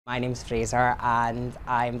My name's Fraser and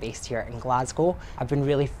I'm based here in Glasgow. I've been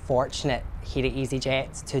really fortunate here at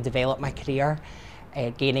EasyJet to develop my career,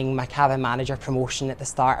 gaining my cabin manager promotion at the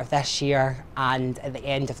start of this year, and at the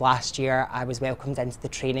end of last year I was welcomed into the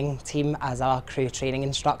training team as a crew training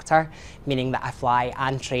instructor, meaning that I fly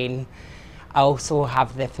and train. I also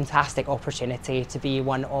have the fantastic opportunity to be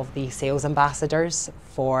one of the sales ambassadors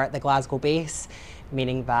for the Glasgow base,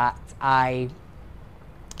 meaning that I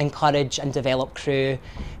encourage and develop crew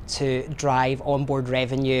to drive onboard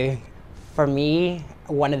revenue. For me,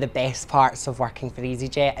 one of the best parts of working for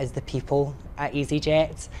EasyJet is the people at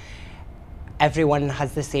EasyJet. Everyone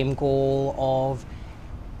has the same goal of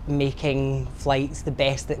making flights the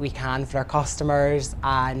best that we can for our customers,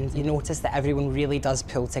 and you notice that everyone really does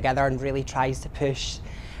pull together and really tries to push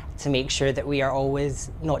to make sure that we are always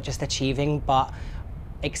not just achieving but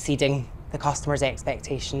exceeding the customer's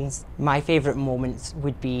expectations. My favourite moments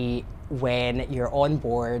would be when you're on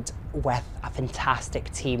board with a fantastic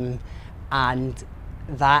team and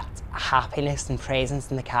that happiness and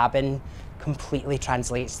presence in the cabin completely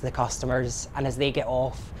translates to the customers, and as they get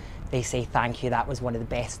off they say thank you, that was one of the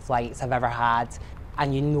best flights I've ever had.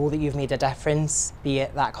 And you know that you've made a difference, be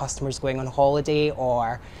it that customer's going on holiday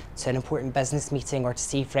or to an important business meeting or to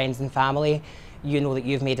see friends and family. You know that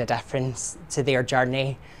you've made a difference to their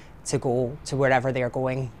journey to go to wherever they're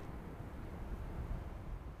going.